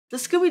The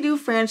Scooby Doo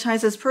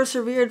franchise has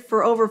persevered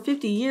for over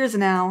 50 years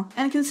now,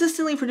 and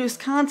consistently produced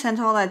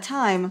content all that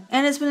time,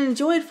 and has been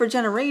enjoyed for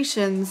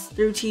generations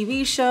through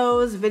TV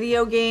shows,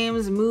 video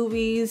games,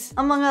 movies,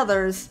 among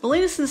others. The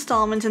latest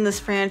installment in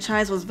this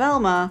franchise was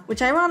Velma,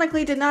 which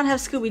ironically did not have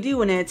Scooby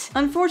Doo in it.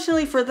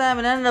 Unfortunately for them,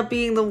 it ended up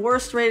being the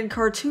worst rated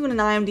cartoon in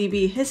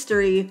IMDb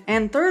history,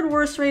 and third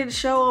worst rated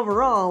show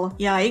overall.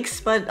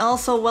 Yikes, but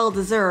also well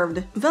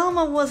deserved.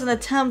 Velma was an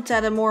attempt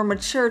at a more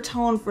mature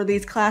tone for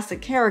these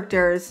classic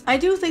characters. I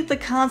do think the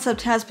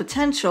concept has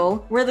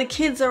potential, where the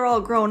kids are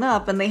all grown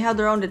up and they have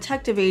their own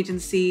detective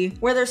agency,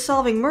 where they're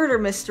solving murder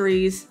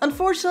mysteries.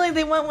 Unfortunately,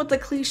 they went with the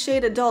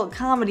cliched adult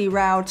comedy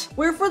route,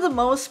 where for the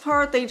most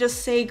part they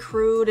just say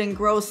crude and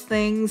gross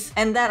things,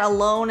 and that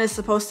alone is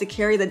supposed to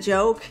carry the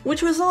joke,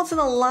 which results in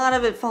a lot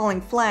of it falling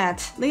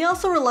flat. They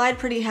also relied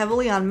pretty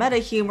heavily on meta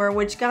humor,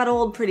 which got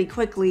old pretty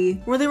quickly,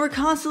 where they were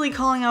constantly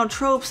calling out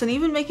tropes and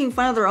even making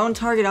fun of their own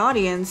target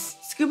audience.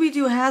 Scooby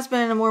Doo has been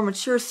in a more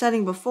mature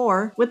setting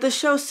before, with the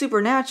show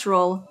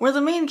Supernatural, where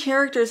the main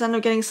characters end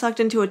up getting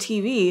sucked into a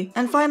TV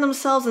and find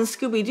themselves in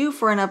Scooby Doo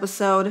for an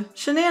episode.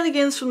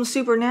 Shenanigans from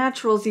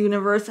Supernatural's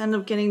universe end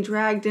up getting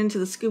dragged into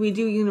the Scooby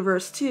Doo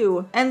universe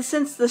too, and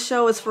since the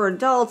show is for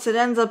adults, it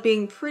ends up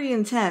being pretty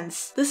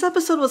intense. This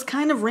episode was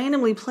kind of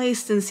randomly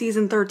placed in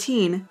season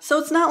 13, so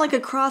it's not like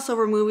a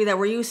crossover movie that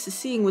we're used to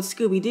seeing with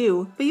Scooby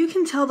Doo, but you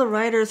can tell the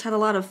writers had a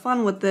lot of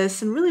fun with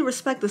this and really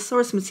respect the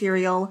source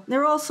material.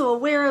 They're also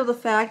aware of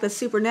the fact that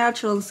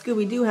Supernatural and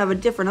Scooby-Doo have a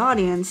different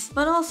audience,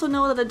 but also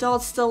know that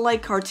adults still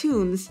like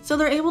cartoons, so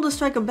they're able to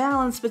strike a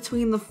balance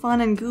between the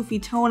fun and goofy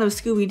tone of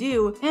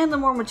Scooby-Doo and the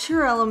more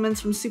mature elements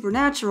from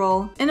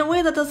Supernatural, in a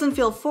way that doesn't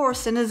feel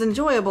forced and is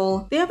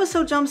enjoyable. The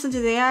episode jumps into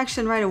the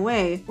action right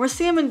away, where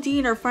Sam and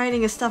Dean are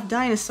fighting a stuffed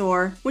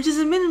dinosaur, which is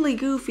admittedly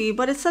goofy,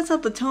 but it sets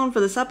up the tone for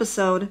this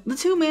episode. The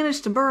two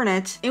manage to burn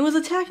it. It was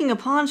attacking a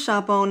pawn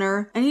shop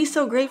owner, and he's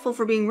so grateful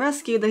for being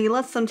rescued that he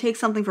lets them take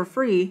something for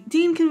free.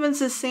 Dean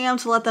convinces Sam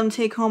to let them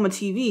take home a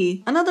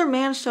TV. Another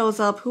man shows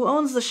up who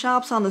owns the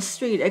shops on the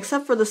street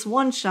except for this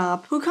one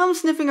shop, who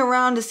comes sniffing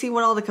around to see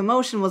what all the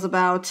commotion was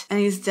about, and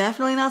he's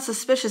definitely not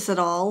suspicious at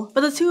all. But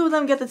the two of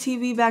them get the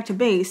TV back to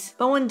base,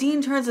 but when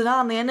Dean turns it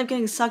on, they end up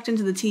getting sucked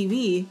into the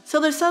TV.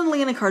 So they're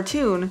suddenly in a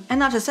cartoon, and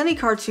not just any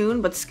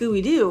cartoon, but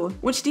Scooby Doo,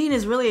 which Dean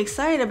is really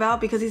excited about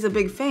because he's a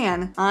big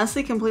fan.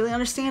 Honestly, completely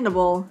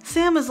understandable.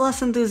 Sam is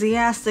less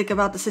enthusiastic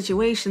about the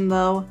situation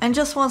though, and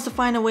just wants to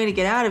find a way to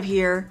get out of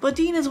here, but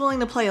Dean is willing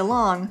to play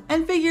along,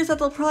 and figures that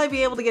they'll probably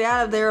be able to get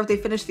out of there if they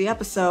finish the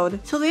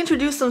episode. So they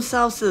introduce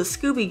themselves to the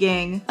Scooby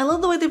Gang. I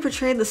love the way they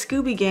portrayed the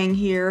Scooby Gang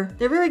here.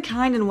 They're very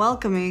kind and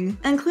welcoming,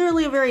 and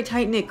clearly a very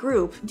tight-knit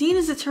group. Dean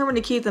is determined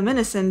to keep them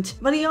innocent,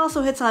 but he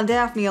also hits on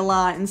Daphne a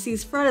lot and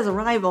sees Fred as a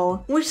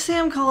rival, which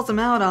Sam calls him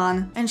out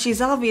on, and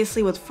she's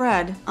obviously with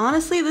Fred.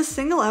 Honestly, this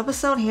single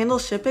episode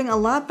handles shipping a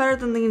lot better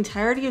than the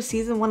entirety of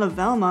season 1 of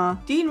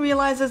Velma. Dean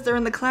realizes they're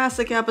in the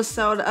classic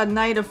episode A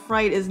Night of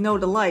Fright is No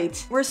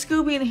Delight, where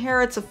Scooby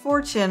inherits a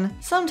fortune.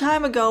 Some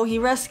time ago, he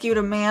rescued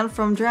a man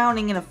from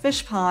drowning in a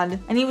fish pond,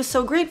 and he was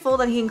so grateful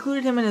that he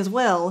included him in his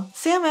will.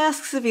 Sam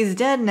asks if he's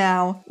dead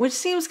now, which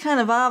seems kind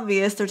of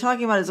obvious, they're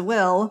talking about his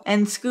will,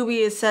 and Scooby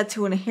is set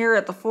to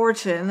inherit the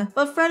fortune,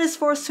 but Fred is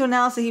forced to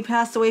announce that he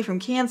passed away from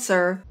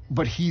cancer.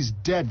 But he's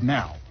dead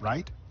now,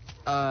 right?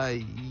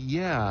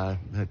 Yeah,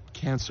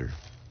 cancer.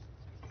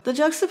 The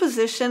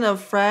juxtaposition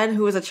of Fred,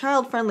 who is a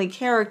child-friendly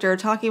character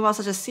talking about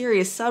such a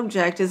serious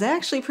subject, is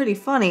actually pretty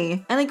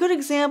funny, and a good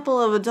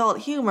example of adult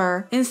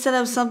humor, instead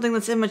of something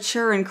that's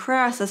immature and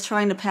crass that's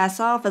trying to pass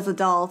off as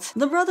adult.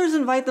 The brothers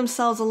invite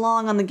themselves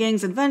along on the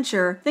gang's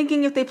adventure,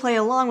 thinking if they play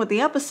along with the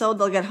episode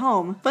they'll get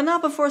home, but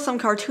not before some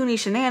cartoony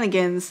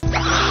shenanigans. There!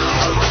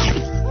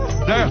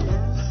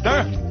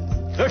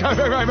 Look how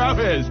big my mouth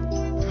is!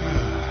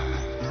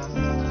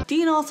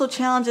 Dean also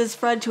challenges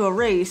Fred to a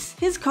race.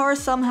 His car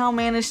somehow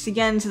managed to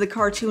get into the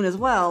cartoon as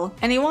well,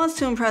 and he wants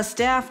to impress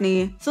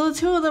Daphne, so the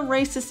two of them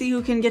race to see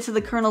who can get to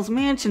the Colonel's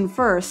mansion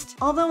first.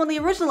 Although in the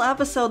original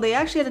episode they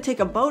actually had to take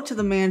a boat to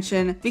the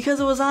mansion because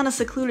it was on a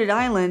secluded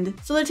island,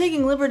 so they're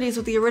taking liberties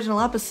with the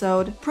original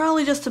episode,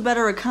 probably just to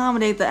better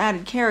accommodate the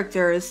added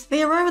characters.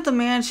 They arrive at the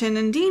mansion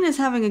and Dean is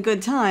having a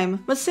good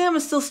time, but Sam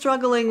is still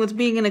struggling with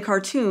being in a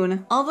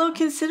cartoon. Although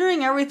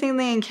considering everything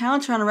they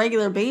encounter on a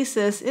regular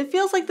basis, it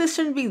feels like this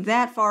shouldn't be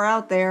that far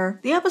out there.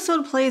 The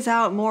episode plays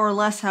out more or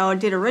less how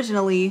it did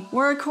originally,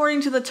 where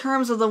according to the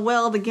terms of the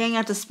will, the gang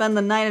have to spend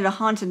the night at a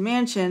haunted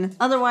mansion,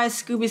 otherwise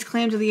Scooby's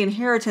claim to the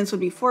inheritance would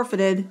be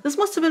forfeited. This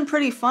must have been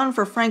pretty fun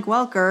for Frank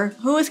Welker,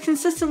 who has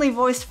consistently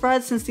voiced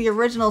Fred since the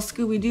original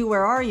Scooby Doo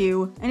Where Are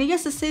You, and he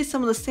gets to say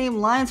some of the same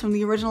lines from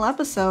the original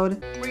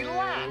episode.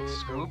 Relax,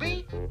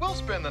 Scooby. We'll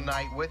spend the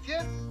night with you.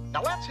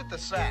 Now let's hit the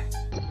sack.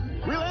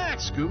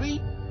 Relax,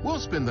 Scooby. We'll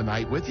spend the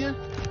night with you.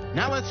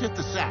 Now let's hit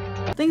the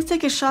sack. Things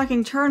take a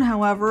shocking turn,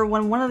 however,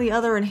 when one of the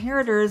other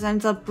inheritors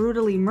ends up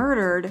brutally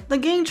murdered. The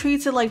gang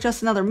treats it like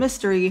just another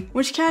mystery,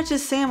 which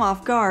catches Sam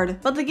off guard,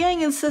 but the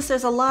gang insists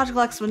there's a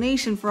logical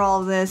explanation for all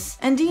of this,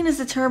 and Dean is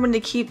determined to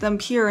keep them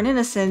pure and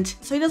innocent,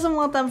 so he doesn't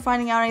want them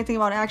finding out anything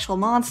about actual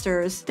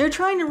monsters. They're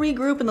trying to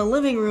regroup in the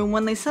living room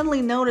when they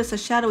suddenly notice a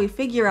shadowy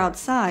figure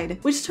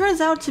outside, which turns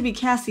out to be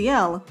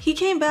Castiel. He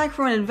came back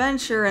from an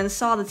adventure and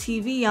saw the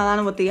TV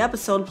on with the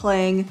episode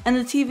playing, and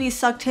the TV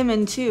sucked him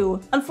in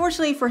too.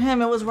 Unfortunately for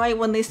him, it was right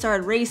when they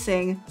started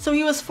racing, so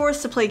he was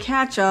forced to play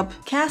catch-up.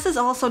 Cass is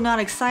also not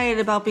excited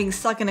about being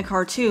stuck in a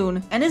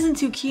cartoon, and isn't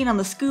too keen on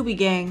the Scooby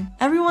Gang.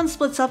 Everyone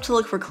splits up to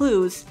look for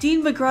clues.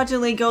 Dean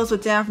begrudgingly goes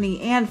with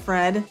Daphne and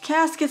Fred.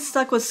 Cass gets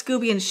stuck with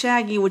Scooby and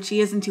Shaggy, which he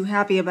isn't too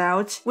happy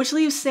about, which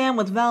leaves Sam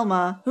with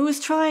Velma, who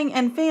is trying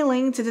and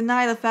failing to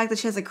deny the fact that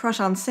she has a crush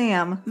on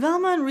Sam.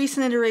 Velma in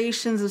recent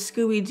iterations of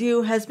Scooby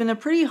Doo has been a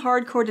pretty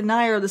hardcore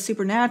denier of the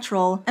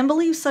supernatural, and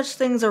believes such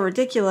things are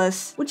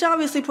ridiculous, which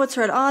obviously puts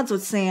her at odds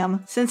with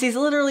Sam, since he's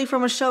literally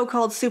from a show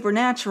called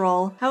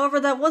Supernatural. However,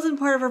 that wasn't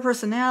part of her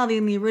personality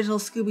in the original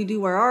Scooby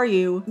Doo Where Are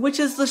You?, which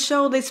is the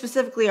show they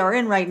specifically are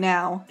in right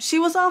now. She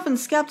was often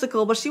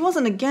skeptical, but she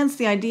wasn't against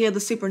the idea of the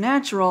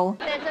supernatural.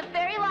 There's a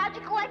very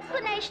logical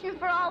explanation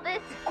for all this.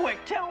 Quick,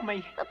 tell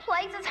me. The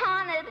place is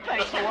haunted.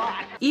 Thanks a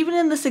lot. Even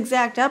in this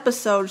exact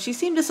episode, she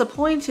seemed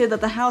disappointed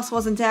that the house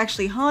wasn't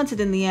actually haunted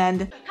in the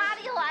end. How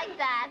do you like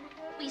that?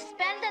 We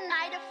spend a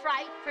night of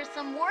fright for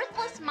some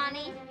worthless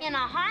money in a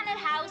haunted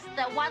house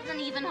that wasn't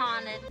even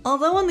haunted.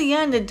 Although in the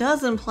end it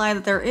does imply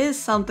that there is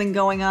something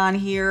going on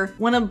here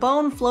when a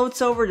bone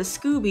floats over to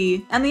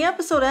Scooby, and the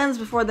episode ends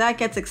before that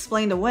gets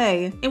explained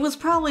away. It was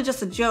probably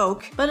just a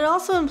joke, but it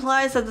also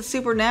implies that the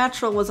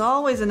supernatural was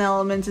always an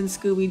element in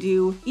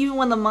Scooby-Doo, even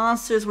when the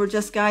monsters were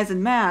just guys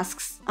in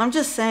masks. I'm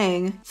just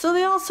saying. So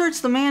they all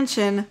search the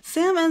mansion.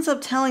 Sam ends up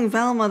telling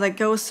Velma that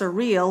ghosts are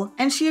real,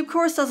 and she of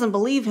course doesn't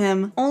believe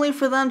him, only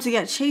for them to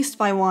get chased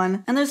by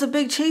one. And there's a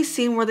big chase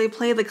scene where they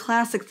play the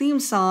classic theme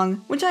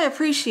song, which I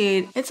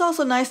appreciate. It's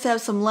also nice to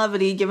have some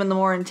levity given the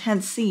more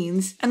intense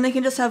scenes, and they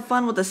can just have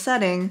fun with the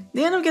setting.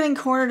 They end up getting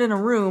cornered in a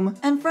room,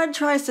 and Fred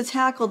tries to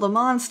tackle the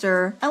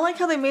monster. I like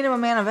how they made him a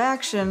man of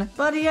action,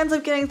 but he ends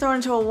up getting thrown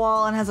into a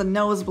wall and has a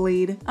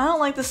nosebleed. I don't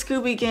like the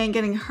Scooby Gang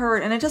getting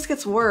hurt, and it just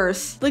gets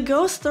worse. The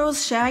ghost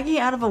throws Shaggy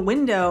out of a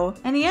window,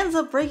 and he ends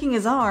up breaking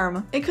his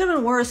arm. It could have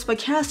been worse, but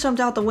Cass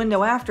jumped out the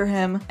window after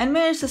him, and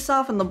managed to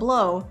soften the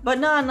blow, but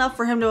not enough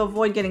for him to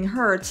avoid getting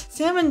hurt.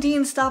 Sam and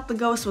Dean stop the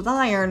ghost with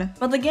iron,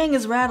 but the gang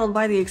is rattled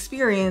by the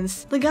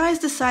experience. The guys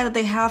decide that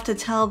they have to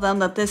tell them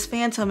that this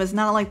phantom is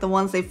not like the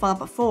ones they fought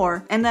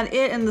before, and that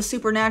it and the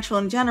supernatural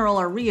in general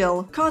are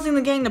real, causing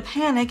the gang to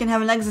panic and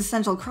have an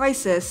existential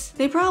crisis.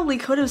 They probably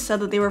could have said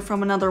that they were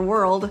from another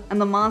world,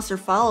 and the monster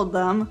followed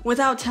them,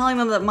 without telling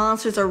them that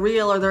monsters are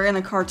real or they're in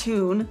a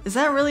cartoon. Is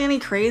that really any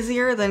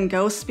crazier than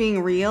ghosts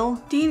being real?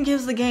 Dean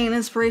gives the gang an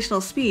inspirational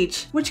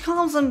speech, which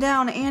calms them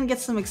down and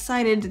gets them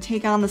excited to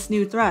take on this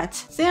new threat.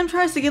 Sam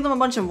tries to give them a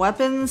bunch of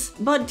weapons,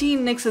 but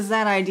Dean nixes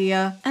that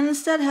idea, and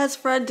instead has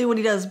Fred do what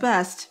he does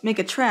best, make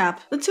a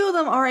trap. The two of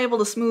them are able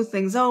to smooth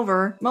things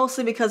over,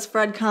 mostly because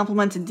Fred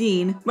complimented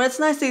Dean, but it's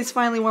nice that he's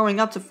finally warming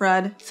up to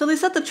Fred. So they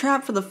set the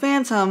trap for the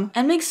phantom,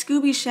 and make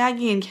Scooby,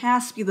 Shaggy, and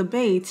Cass be the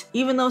bait,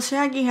 even though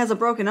Shaggy has a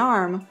broken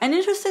arm. And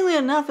interestingly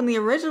enough, in the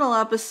original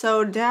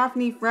episode,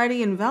 Daphne,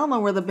 Freddy, and Velma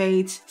were the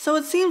bait, so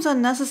it seems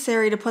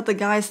unnecessary to put the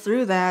guys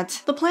through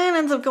that. The plan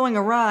ends up going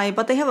awry,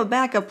 but they have a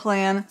backup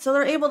plan, so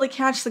they're able to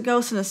catch the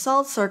ghost in a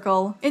salt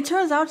circle. It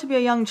turns out to be a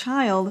young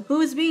child,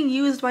 who is being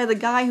used by the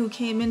guy who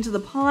came into the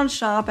pawn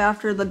shop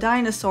after the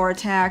dinosaur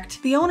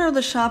attacked. The owner of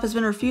the shop has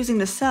been refusing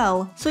to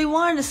sell, so he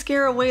wanted to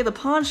scare away the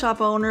pawn shop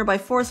owner by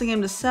forcing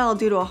him to sell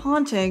due to a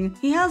haunting.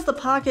 He has the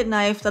pocket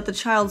knife that the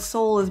child's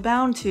soul is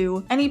bound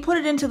to, and he put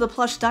it into the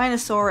plush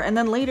dinosaur and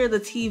then later the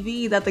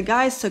TV that the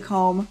guys took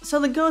home, so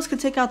the ghost could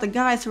take out the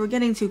guys who were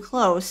getting too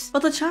close.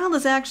 But the child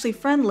is actually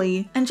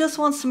friendly, and just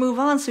wants to move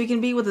on so he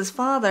can be with his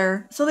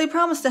father, so they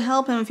promise to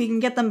help him if he can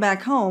get them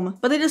back home.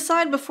 But they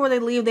decide before they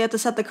leave they have to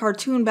set the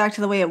cartoon back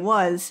to the way it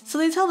was, so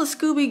they tell the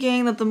Scooby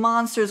Gang that the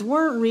monsters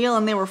weren't real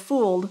and they were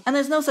fooled, and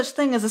there's no such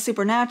thing as a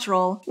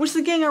supernatural, which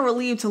the gang are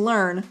relieved to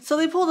learn. So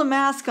they pull the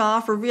mask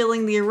off,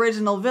 revealing the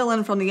original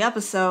villain from the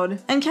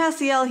episode, and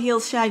Castiel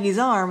heals Shaggy's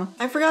arm.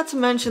 I forgot to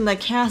mention that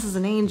Cass is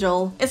an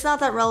angel. It's not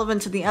that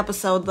relevant to the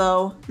episode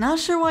though. Not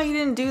sure why he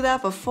didn't do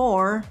that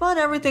before, but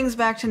everything's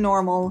back to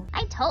normal.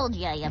 I told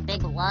you, you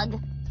big lug.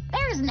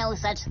 There's no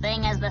such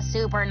thing as the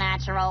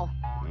supernatural.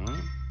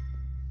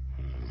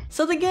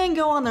 So the gang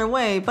go on their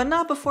way, but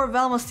not before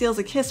Velma steals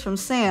a kiss from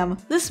Sam.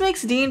 This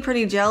makes Dean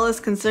pretty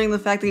jealous considering the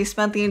fact that he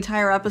spent the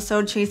entire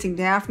episode chasing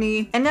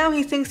Daphne, and now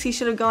he thinks he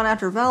should have gone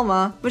after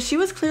Velma, but she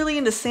was clearly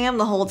into Sam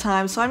the whole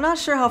time, so I'm not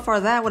sure how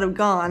far that would have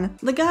gone.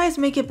 The guys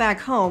make it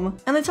back home,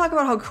 and they talk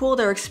about how cool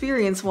their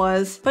experience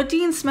was, but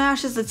Dean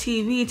smashes the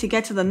TV to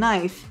get to the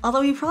knife,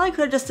 although he probably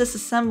could have just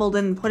disassembled it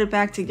and put it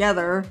back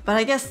together, but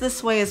I guess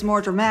this way is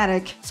more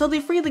dramatic. So they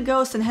free the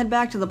ghost and head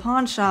back to the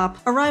pawn shop,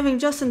 arriving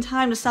just in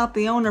time to stop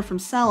the owner from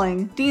selling.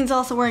 compelling. Dean's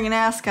also wearing an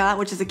ascot,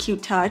 which is a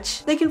cute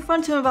touch. They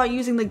confront him about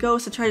using the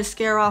ghost to try to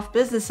scare off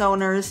business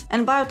owners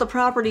and buy out the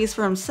properties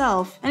for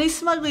himself, and he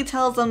smugly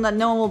tells them that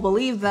no one will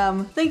believe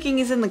them, thinking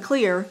he's in the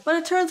clear. But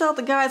it turns out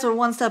the guys were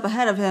one step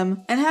ahead of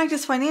him, and hacked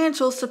his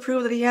financials to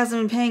prove that he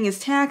hasn't been paying his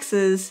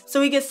taxes,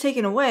 so he gets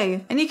taken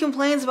away, and he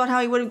complains about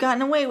how he would have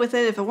gotten away with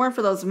it if it weren't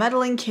for those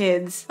meddling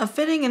kids. A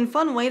fitting and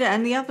fun way to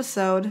end the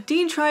episode.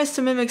 Dean tries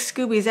to mimic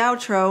Scooby's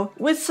outro,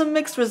 with some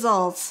mixed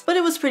results, but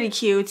it was pretty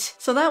cute.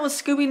 So that was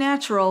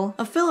Scoobynatural,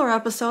 a filler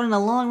episode in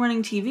a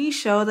long-running TV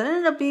show that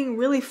ended up being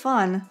really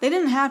fun. They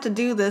didn't have to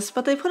do this,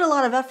 but they put a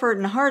lot of effort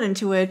and heart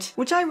into it,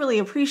 which I really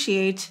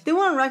appreciate. They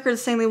went on record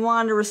saying they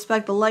wanted to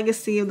respect the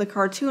legacy of the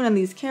cartoon and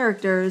these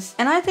characters,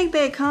 and I think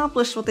they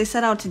accomplished what they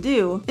set out to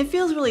do. It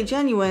feels really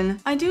genuine.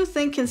 I do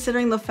think,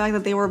 considering the fact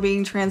that they were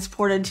being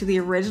transported to the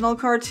original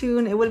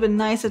cartoon, it would have been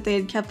nice if they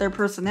had kept their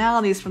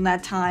personalities from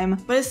that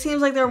time, but it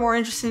seems like they're more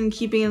interested in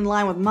keeping in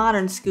line with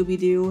modern Scooby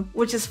Doo,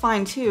 which is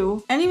fine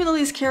too. And even though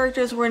these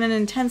characters were in an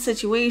intense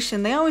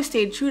situation, they always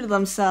stayed true to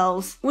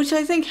themselves, which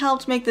I think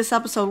helped make this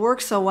episode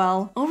work so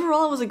well.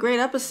 Overall, it was a great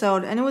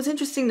episode, and it was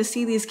interesting to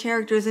see these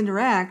characters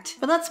interact.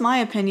 But that's my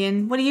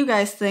opinion. What do you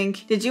guys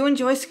think? Did you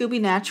enjoy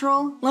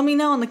Scoobynatural? Let me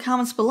know in the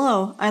comments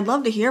below. I'd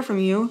love to hear from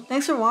you.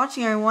 Thanks for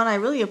watching, everyone. I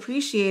really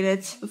appreciate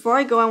it. Before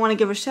I go, I want to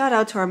give a shout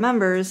out to our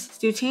members: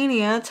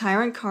 Stutania,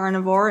 Tyrant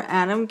Carnivore,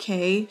 Adam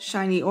K,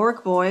 Shiny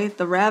Orc Boy,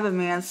 The Rabbit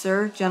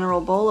Mancer,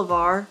 General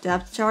Bolivar,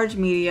 Depth Charge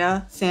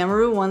Media,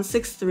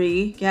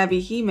 Samaru163,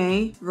 Gabby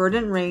Hime,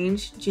 Verdant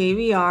Range,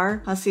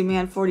 JVR,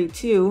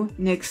 Hussyman42,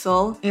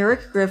 Nixel,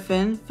 Eric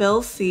Griffin,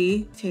 Phil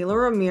C,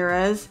 Taylor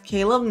Ramirez,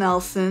 Caleb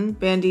Nelson,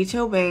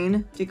 Bandito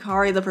Bane,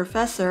 Dakari the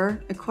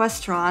Professor,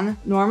 Equestron,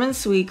 Norman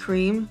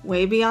Sweetcream,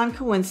 Way Beyond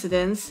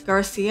Coincidence,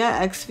 Garcia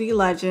XV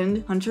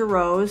Legend, Hunter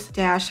Rose,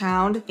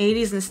 Dashhound,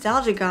 80s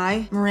Nostalgia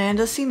Guy,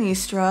 Miranda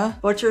Sinistra,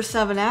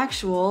 Butcher7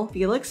 Actual,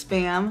 Felix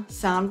Bam,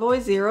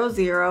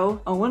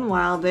 Soundboy00, Owen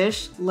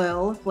Wildish,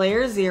 Lil,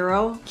 Player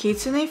Zero,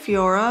 Kitsune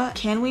Fiora,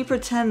 Can We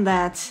Pretend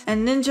That,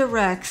 and Ninja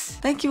Rex.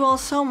 Thank you all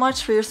so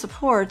much for your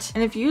support,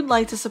 and if you'd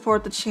like to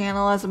support the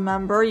channel as a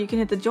member, you can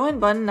hit the join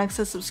button next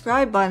to the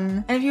subscribe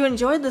button. And if you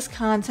enjoyed this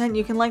content,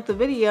 you can like the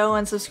video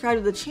and subscribe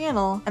to the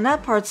channel, and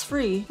that part's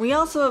free. We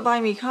also have Buy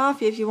Me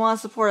Coffee if you want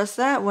to support us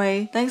that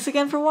way. Thanks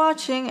again for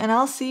watching, and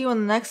I'll see you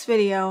in the next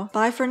video.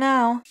 Bye for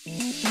now.